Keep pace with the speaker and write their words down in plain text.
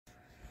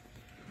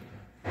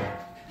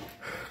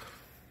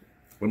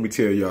Let me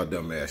tell y'all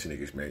dumbass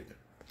niggas, man.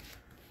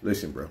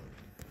 Listen, bro.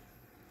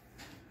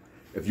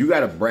 If you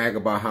gotta brag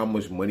about how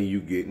much money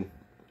you getting,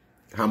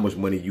 how much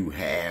money you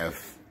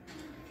have,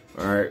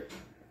 all right,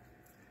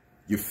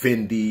 your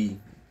Fendi,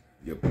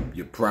 your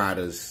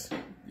Pradas,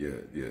 your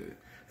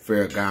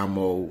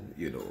Ferragamo,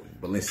 you know,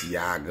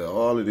 Balenciaga,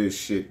 all of this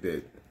shit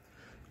that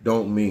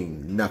don't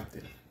mean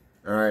nothing,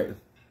 all right?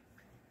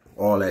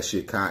 All that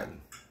shit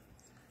cotton,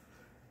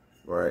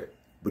 all right?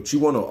 But you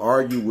want to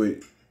argue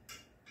with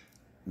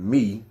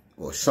me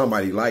or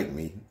somebody like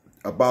me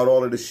about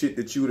all of the shit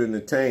that you would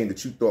entertain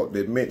that you thought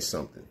that meant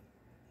something.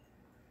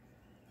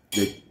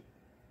 That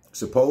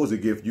supposed to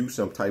give you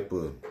some type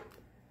of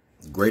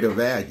greater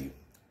value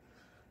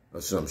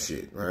or some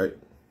shit, right?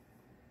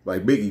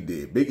 Like Biggie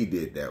did. Biggie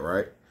did that,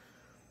 right?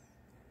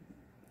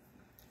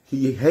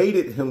 He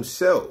hated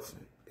himself.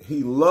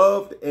 He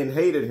loved and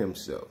hated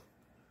himself.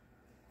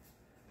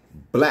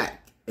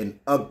 Black and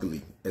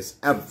ugly as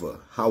ever.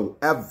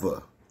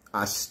 However,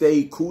 I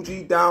stayed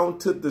Coogi down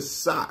to the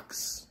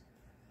socks.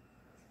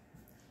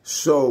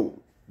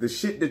 So the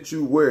shit that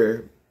you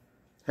wear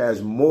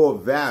has more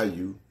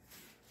value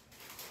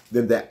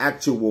than the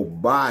actual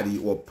body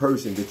or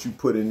person that you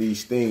putting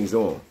these things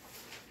on.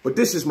 But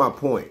this is my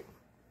point.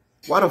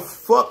 Why the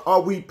fuck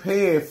are we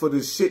paying for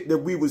the shit that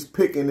we was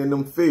picking in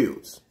them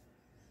fields?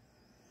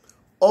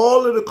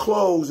 All of the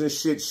clothes and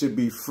shit should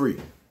be free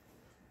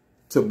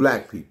to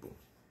black people.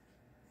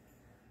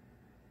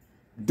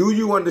 Do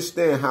you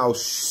understand how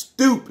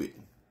stupid?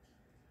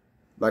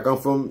 Like I'm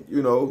from,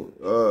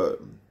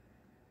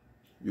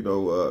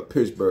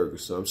 Pittsburgh or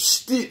something.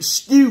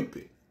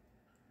 Stupid.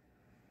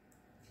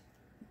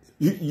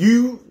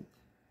 You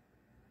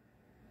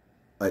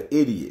an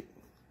idiot.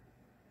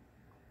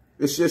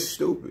 It's just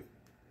stupid.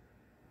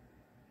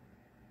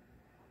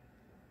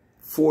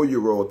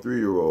 4-year-old,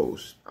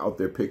 3-year-olds out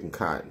there picking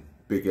cotton,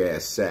 big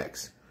ass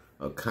sacks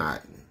of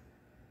cotton,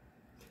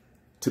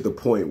 to the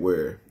point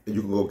where, and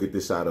you can go get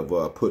this out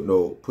of putting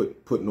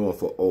on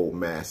for Old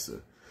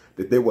Master,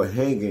 that they were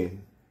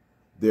hanging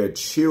their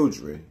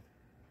children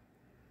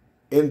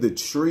in the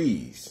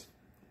trees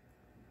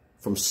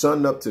from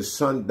sun up to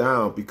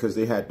sundown because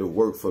they had to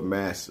work for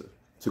Massa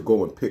to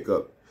go and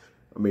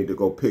to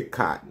go pick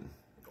cotton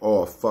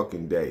all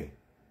fucking day.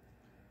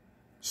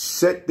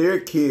 Set their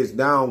kids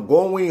down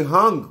going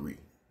hungry.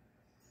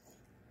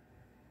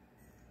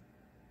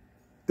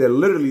 That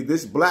literally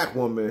this black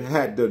woman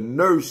had to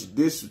nurse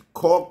this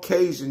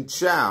Caucasian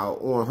child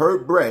on her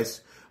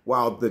breast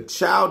while the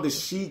child that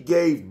she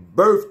gave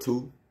birth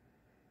to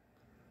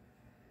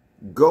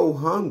go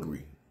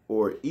hungry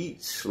or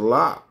eat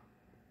slop.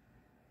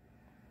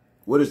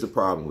 What is the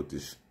problem with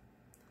this?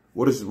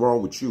 What is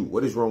wrong with you?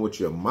 What is wrong with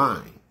your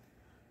mind?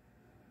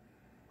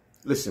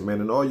 Listen, man,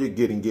 and all you're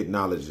getting, get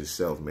knowledge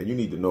yourself, man. You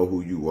need to know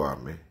who you are,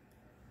 man.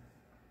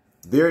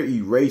 They're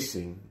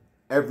erasing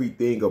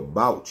everything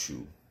about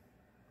you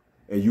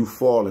and you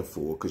falling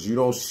for it because you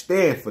don't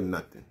stand for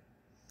nothing.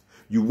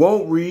 You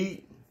won't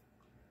read.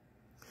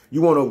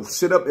 You want to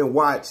sit up and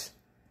watch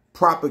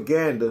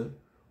propaganda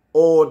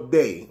all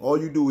day. All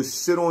you do is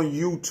sit on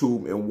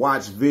YouTube and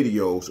watch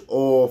videos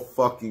all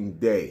fucking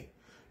day.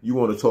 You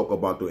want to talk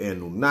about the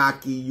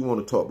Anunnaki. You want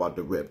to talk about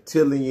the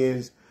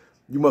reptilians.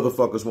 You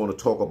motherfuckers want to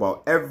talk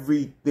about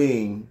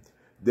everything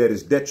that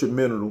is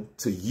detrimental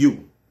to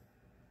you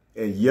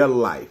and your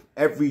life.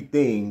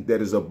 Everything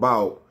that is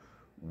about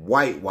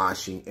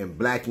whitewashing and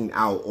blacking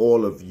out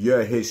all of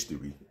your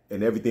history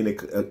and everything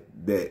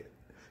that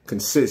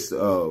consists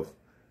of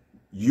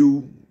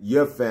you,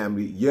 your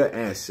family, your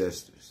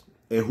ancestors,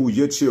 and who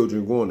your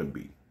children are going to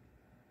be.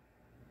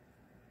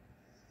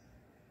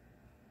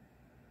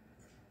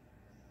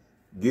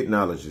 Get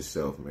knowledge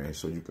yourself, man,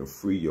 so you can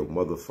free your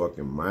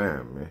motherfucking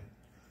mind, man.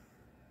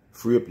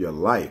 Free up your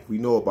life. We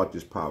know about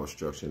this power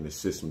structure and the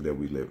system that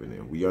we living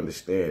in. We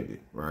understand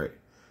it, right?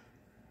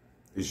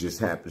 It just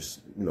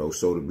happens,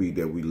 so to be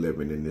that we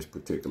living in this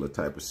particular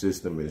type of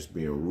system and it's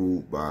being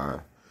ruled by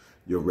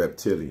your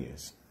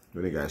reptilians.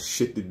 They got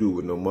shit to do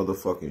with no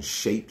motherfucking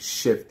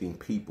shape-shifting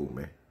people,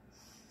 man.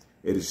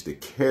 It is the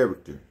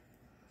character,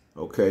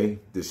 okay?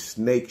 The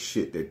snake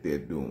shit that they're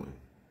doing.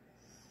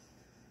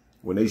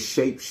 When they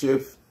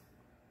shape-shift,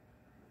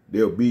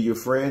 they'll be your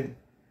friend,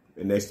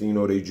 and next thing you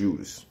know, they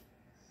Judas.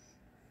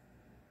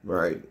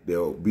 Right?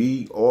 They'll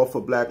be all for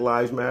Black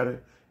Lives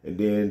Matter, and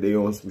then they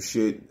on some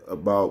shit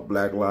about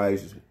Black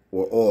Lives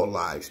or all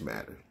lives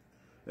matter,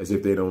 as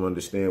if they don't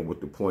understand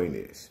what the point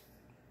is.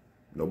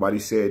 Nobody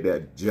said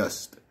that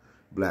just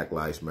Black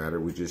Lives Matter.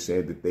 We just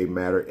said that they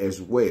matter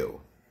as well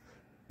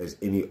as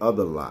any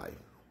other life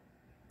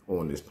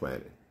on this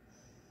planet.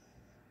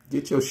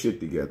 Get your shit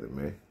together,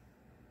 man.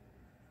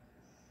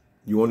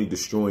 You only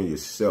destroying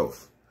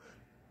yourself.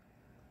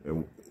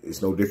 And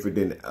it's no different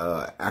than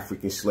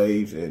African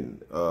slaves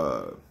and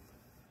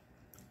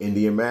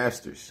Indian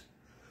masters.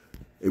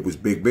 It was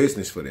big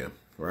business for them,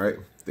 right?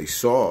 They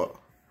saw,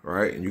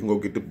 right? And you can go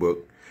get the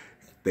book.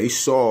 They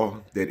saw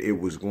that it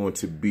was going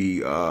to be,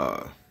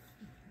 they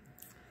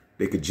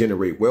could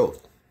generate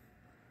wealth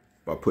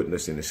by putting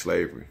us into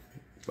slavery,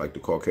 like the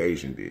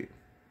Caucasian did.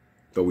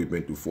 Though we've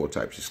been through 4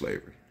 types of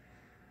slavery.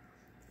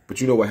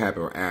 But you know what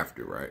happened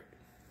after, right?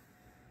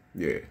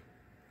 Yeah.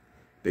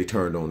 They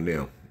turned on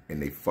them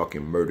and they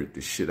fucking murdered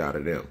the shit out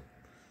of them.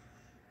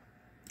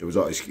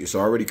 It's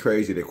already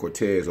crazy that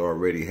Cortez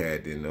already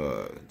had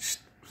the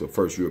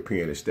first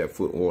European to step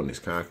foot on this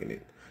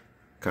continent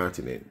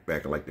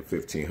back in like the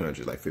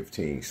 1500s, like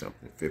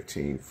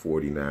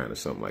 1549 or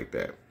something like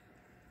that.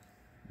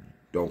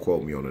 Don't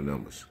quote me on the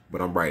numbers,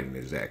 but I'm writing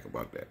exact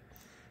about that.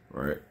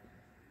 All right.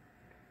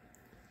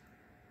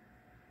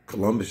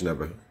 Columbus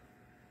never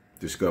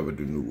discovered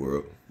the New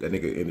World. That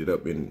nigga ended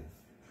up in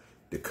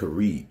the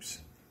Caribs,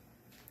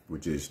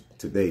 which is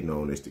today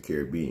known as the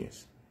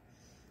Caribbeans.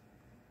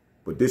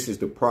 But this is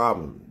the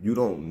problem. You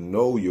don't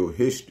know your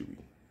history.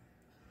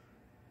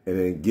 And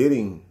in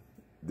getting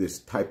this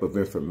type of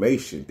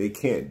information, they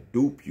can't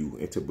dupe you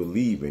into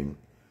believing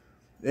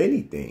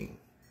anything.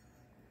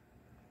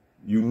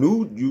 You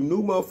knew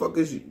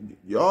motherfuckers,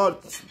 y'all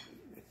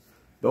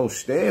don't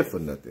stand for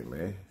nothing,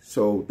 man.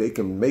 So they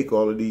can make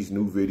all of these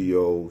new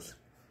videos,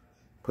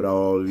 put out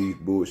all of these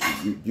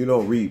bullshit. You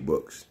don't read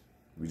books.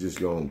 We just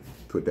gonna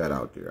put that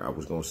out there. I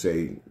was gonna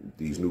say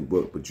these new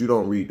books, but you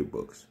don't read the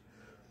books.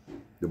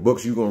 The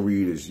books you're going to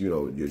read is, you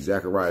know, your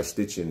Zachariah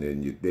Stitchin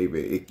and your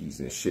David Icke's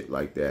and shit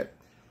like that.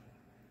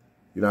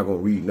 You're not going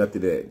to read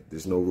nothing that,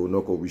 there's no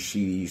Runoko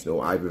Rashidis,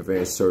 no Ivan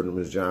Van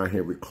Sertimans, John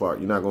Henry Clark.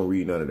 You're not going to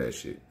read none of that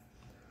shit.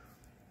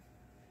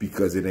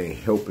 Because it ain't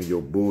helping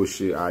your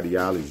bullshit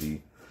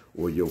ideology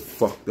or your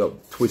fucked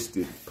up,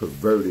 twisted,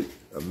 perverted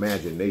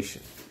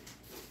imagination.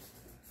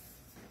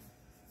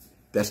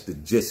 That's the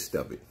gist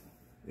of it.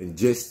 And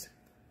gist,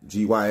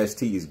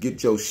 GYST, is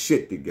get your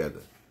shit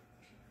together.